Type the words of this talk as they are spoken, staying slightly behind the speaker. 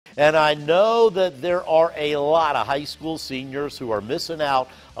And I know that there are a lot of high school seniors who are missing out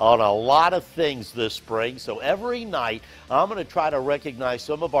on a lot of things this spring. So every night, I'm going to try to recognize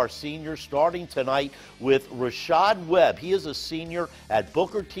some of our seniors, starting tonight with Rashad Webb. He is a senior at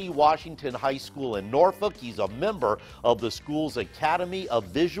Booker T. Washington High School in Norfolk. He's a member of the school's Academy of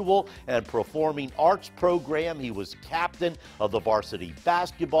Visual and Performing Arts program. He was captain of the varsity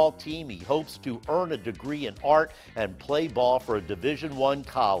basketball team. He hopes to earn a degree in art and play ball for a Division I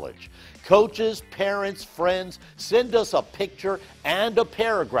college. Coaches, parents, friends, send us a picture and a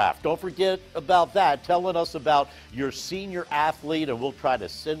paragraph. Don't forget about that, telling us about your senior athlete, and we'll try to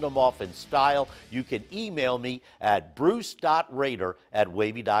send them off in style. You can email me at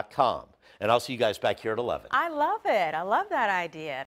bruce.rader@wavy.com. And I'll see you guys back here at 11. I love it. I love that idea.